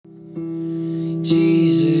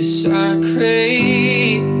Jesus, I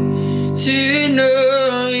crave to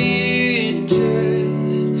know you,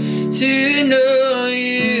 just to know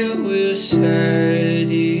you will satisfy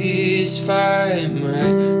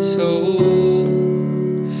my soul.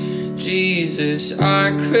 Jesus,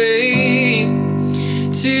 I crave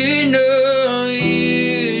to know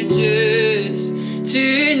you, just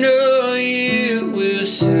to know you will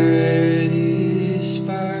satisfy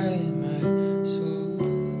my soul.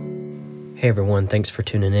 Hey everyone, thanks for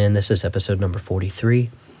tuning in. This is episode number 43.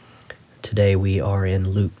 Today we are in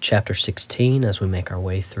Luke chapter 16 as we make our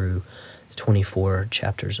way through the 24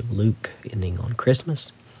 chapters of Luke ending on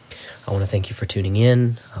Christmas. I want to thank you for tuning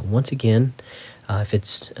in once again. If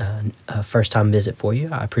it's a first-time visit for you,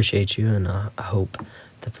 I appreciate you, and I hope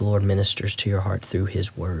that the Lord ministers to your heart through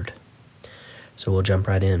His Word. So we'll jump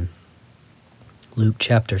right in. Luke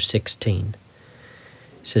chapter 16.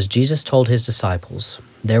 It says, Jesus told His disciples,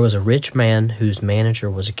 "There was a rich man whose manager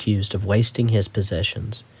was accused of wasting his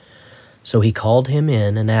possessions. So he called him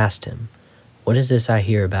in and asked him, 'What is this I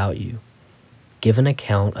hear about you? Give an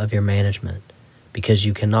account of your management, because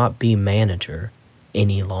you cannot be manager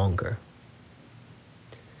any longer.'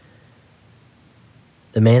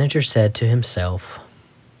 The manager said to himself,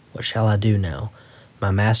 'What shall I do now?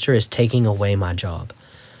 My master is taking away my job.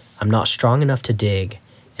 I'm not strong enough to dig,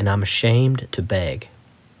 and I'm ashamed to beg.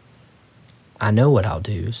 I know what I'll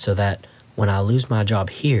do so that when I lose my job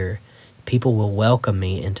here, people will welcome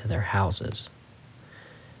me into their houses.'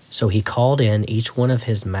 So he called in each one of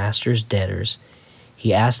his master's debtors.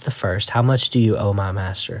 He asked the first, 'How much do you owe my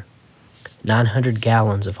master?' 900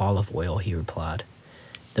 gallons of olive oil,' he replied.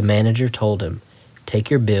 The manager told him,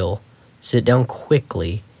 'Take your bill, sit down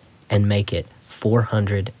quickly, and make it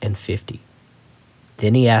 450.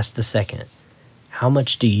 Then he asked the second, 'How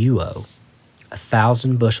much do you owe?'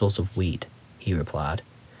 1,000 bushels of wheat,' he replied.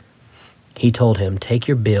 He told him, 'Take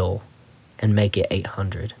your bill and make it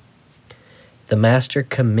 800. The master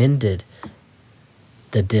commended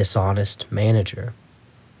the dishonest manager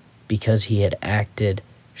because he had acted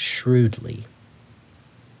shrewdly.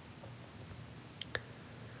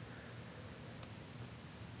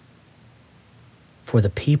 For the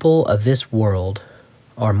people of this world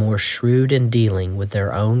are more shrewd in dealing with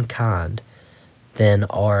their own kind than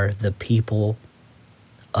are the people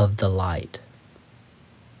of the light.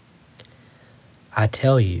 I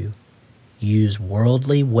tell you, use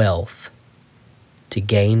worldly wealth to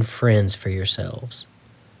gain friends for yourselves,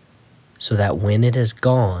 so that when it is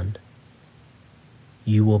gone,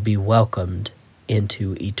 you will be welcomed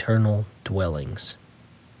into eternal dwellings.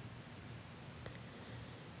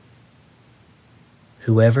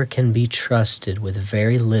 Whoever can be trusted with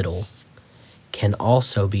very little can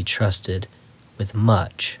also be trusted with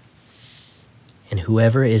much, and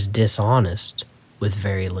whoever is dishonest with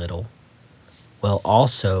very little will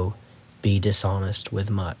also be dishonest with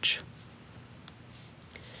much.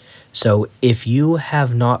 So if you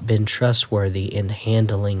have not been trustworthy in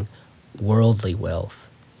handling worldly wealth,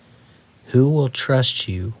 who will trust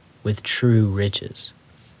you with true riches?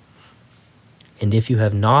 And if you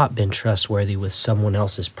have not been trustworthy with someone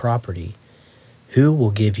else's property, who will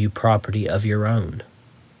give you property of your own?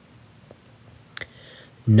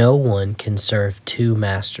 No one can serve two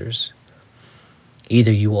masters.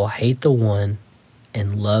 Either you will hate the one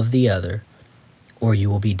and love the other, or you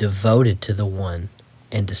will be devoted to the one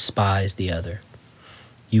and despise the other.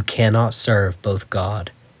 You cannot serve both God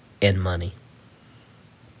and money."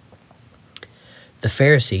 The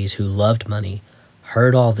Pharisees, who loved money,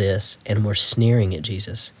 heard all this and were sneering at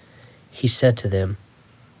Jesus. He said to them,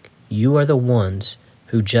 "You are the ones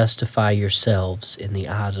who justify yourselves in the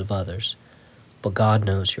eyes of others, but God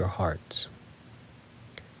knows your hearts.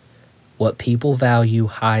 What people value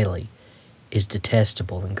highly is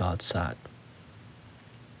detestable in God's sight."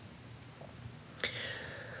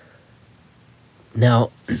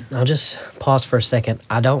 Now, I'll just pause for a second.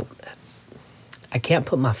 I can't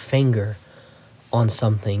put my finger on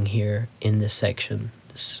something here in this section.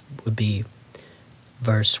 This would be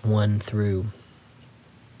verse 1 through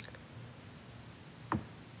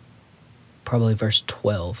probably verse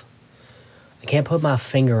 12. I can't put my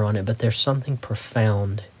finger on it, but there's something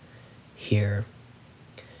profound here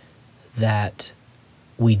that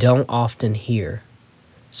we don't often hear.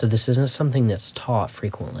 So this isn't something that's taught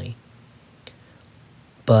frequently,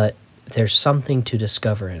 but there's something to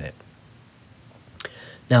discover in it.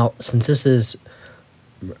 Now, since this is,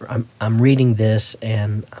 I'm reading this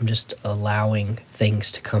and I'm just allowing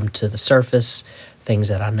things to come to the surface, things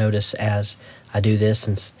that I notice as I do this,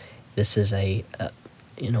 since this is a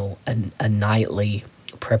nightly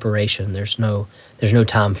preparation. There's no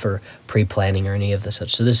time for pre-planning or any of the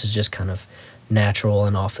such. So this is just kind of natural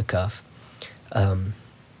and off the cuff.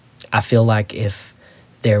 I feel like if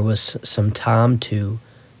there was some time to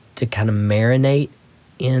kind of marinate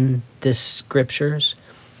in this scriptures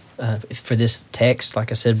for this text,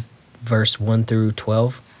 like I said, verse 1 through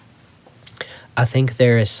 12, I think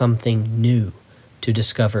there is something new to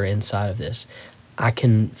discover inside of this. I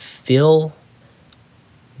can feel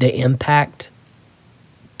the impact,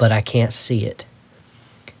 but I can't see it.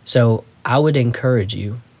 So I would encourage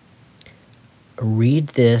you, read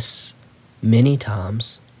this many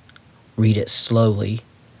times, read it slowly,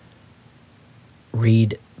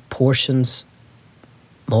 read portions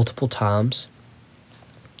multiple times,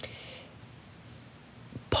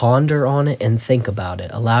 ponder on it and think about it.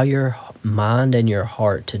 Allow your mind and your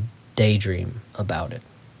heart to daydream about it.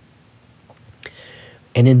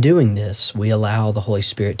 And in doing this, we allow the Holy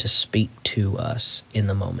Spirit to speak to us in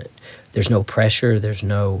the moment. There's no pressure. There's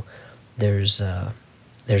no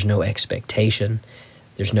expectation.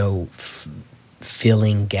 There's no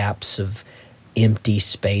filling gaps of empty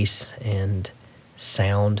space and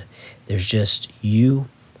sound. There's just you,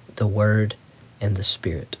 the Word, and the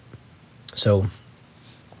Spirit. So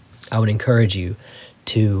I would encourage you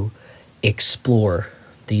to explore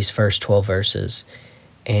these first 12 verses,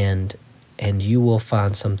 and you will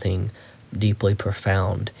find something deeply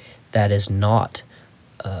profound that is not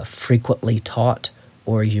frequently taught,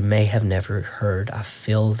 or you may have never heard. I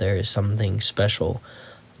feel there is something special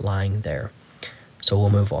lying there. So we'll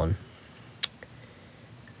move on.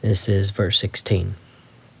 This is verse 16.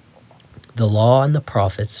 The law and the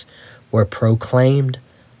prophets were proclaimed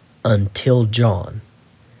until John.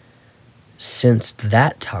 Since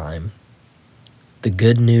that time, the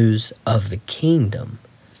good news of the kingdom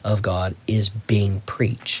of God is being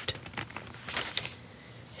preached,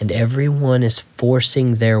 and everyone is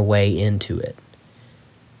forcing their way into it.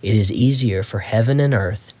 It is easier for heaven and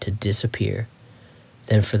earth to disappear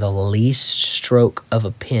than for the least stroke of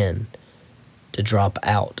a pen to drop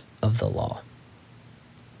out of the law.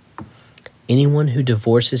 Anyone who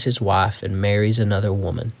divorces his wife and marries another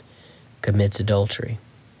woman commits adultery,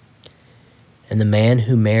 and the man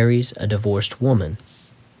who marries a divorced woman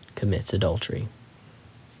commits adultery.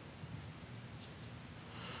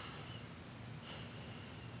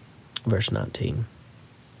 Verse 19.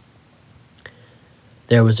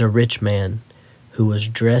 There was a rich man who was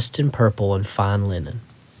dressed in purple and fine linen,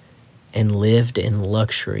 and lived in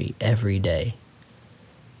luxury every day.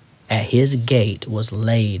 At his gate was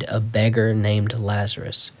laid a beggar named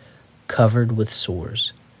Lazarus, covered with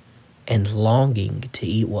sores, and longing to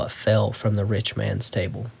eat what fell from the rich man's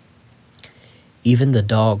table. Even the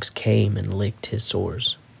dogs came and licked his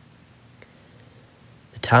sores.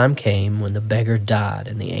 The time came when the beggar died,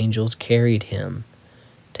 and the angels carried him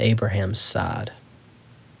to Abraham's side.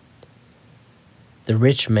 The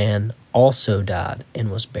rich man also died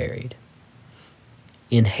and was buried.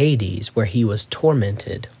 In Hades, where he was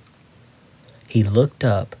tormented, he looked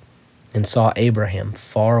up and saw Abraham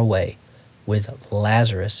far away with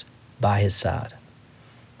Lazarus by his side.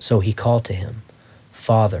 So he called to him,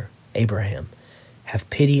 "Father, Abraham, have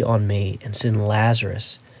pity on me and send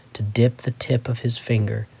Lazarus to dip the tip of his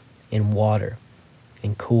finger in water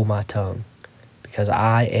and cool my tongue, because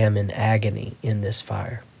I am in agony in this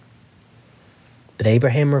fire." But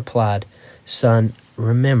Abraham replied, "Son,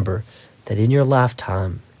 remember that in your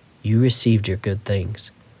lifetime you received your good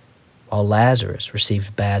things, while Lazarus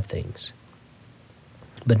received bad things.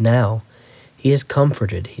 But now he is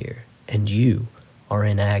comforted here, and you are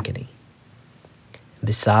in agony.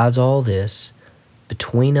 Besides all this,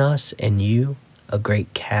 between us and you, a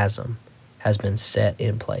great chasm has been set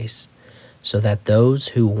in place, so that those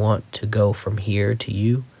who want to go from here to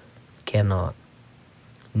you cannot,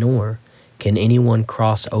 nor can anyone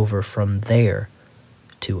cross over from there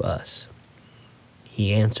to us."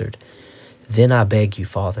 He answered, "Then I beg you,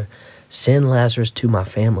 Father, send Lazarus to my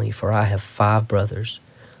family, for I have 5 brothers.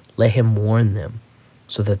 Let him warn them,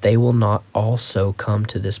 so that they will not also come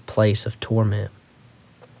to this place of torment."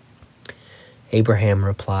 Abraham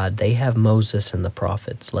replied, "They have Moses and the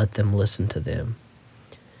prophets. Let them listen to them."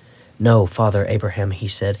 "No, Father Abraham," he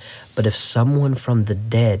said, "but if someone from the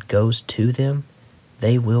dead goes to them,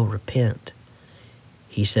 they will repent."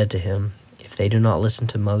 He said to him, "If they do not listen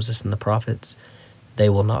to Moses and the prophets, they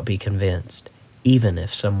will not be convinced, even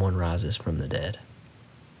if someone rises from the dead."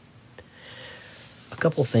 A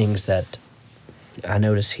couple things that I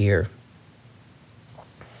notice here.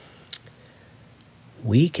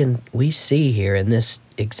 We see here in this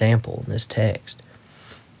example, in this text,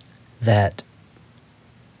 that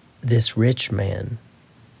this rich man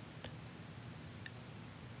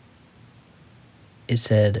it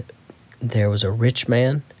said there was a rich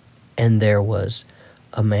man and there was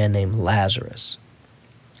a man named Lazarus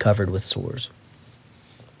covered with sores.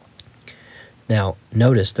 Now,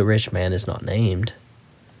 notice the rich man is not named,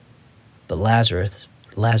 but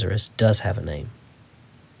Lazarus does have a name.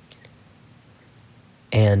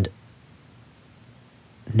 And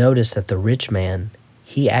notice that the rich man,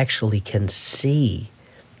 he actually can see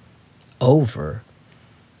over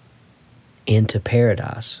into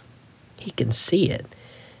paradise. He can see it.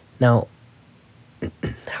 Now,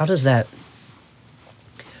 how does that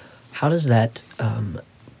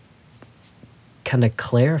kind of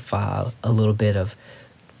clarify a little bit of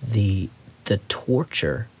the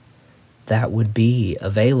torture that would be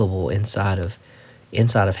available inside of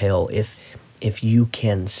hell if you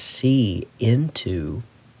can see into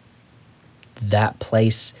that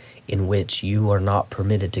place in which you are not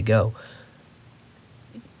permitted to go?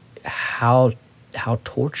 How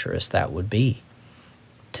torturous that would be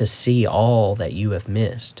to see all that you have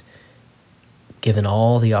missed, given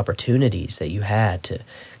all the opportunities that you had to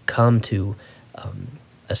come to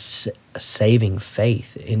a saving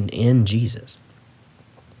faith in Jesus,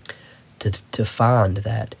 to find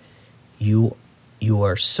that you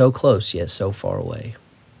are so close yet so far away.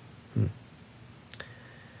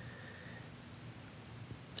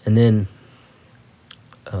 And then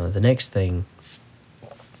the next thing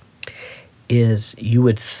is, you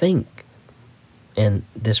would think, and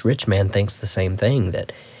this rich man thinks the same thing,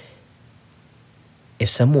 that if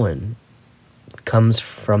someone comes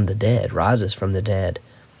from the dead, rises from the dead,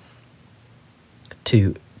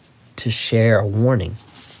 to share a warning,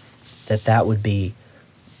 that would be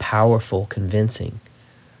powerful, convincing.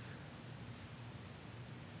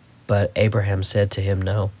 But Abraham said to him,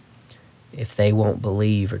 no, if they won't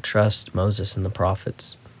believe or trust Moses and the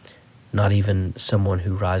prophets, not even someone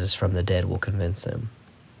who rises from the dead will convince them.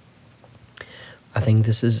 I think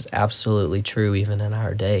this is absolutely true even in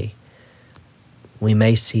our day. We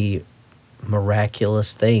may see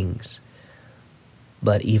miraculous things,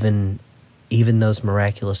 but even those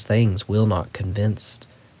miraculous things will not convince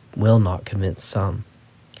some.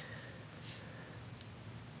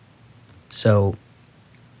 So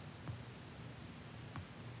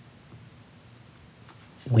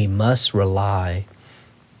we must rely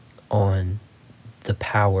on the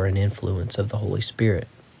power and influence of the Holy Spirit.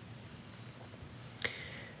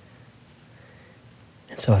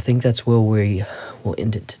 And so I think that's where we will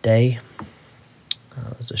end it today.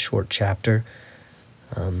 It was a short chapter.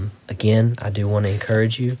 Again, I do want to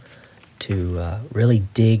encourage you to really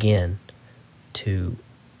dig in to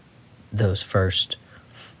those first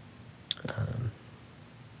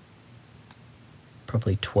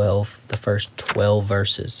the first 12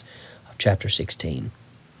 verses of chapter 16,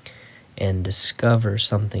 and discover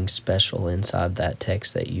something special inside that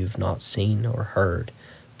text that you've not seen or heard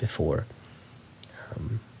before.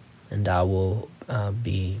 And I will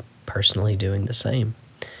be personally doing the same.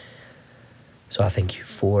 So I thank you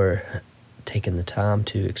for taking the time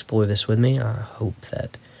to explore this with me. I hope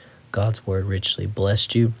that God's Word richly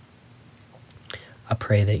blessed you. I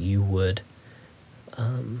pray that you would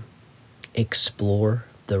explore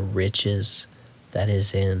the riches that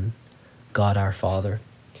is in God our Father,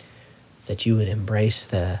 that you would embrace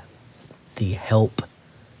the help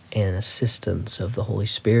and assistance of the Holy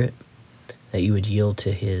Spirit, that you would yield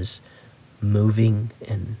to His moving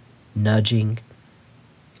and nudging,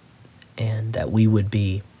 and that we would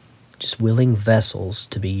be just willing vessels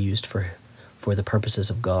to be used for the purposes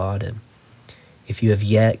of God. And if you have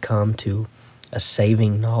yet come to a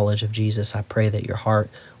saving knowledge of Jesus, I pray that your heart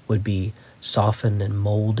would be softened and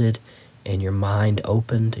molded, and your mind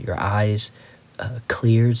opened, your eyes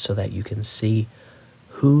cleared, so that you can see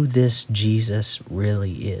who this Jesus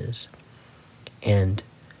really is, and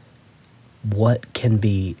what can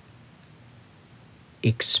be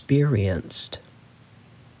experienced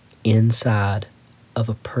inside of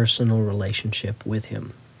a personal relationship with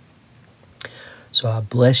Him. So I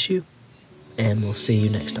bless you, and we'll see you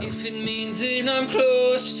next time. If it means that I'm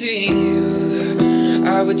close to you,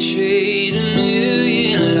 I would trade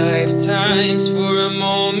 1,000,000 lifetimes for a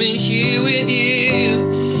moment here with you.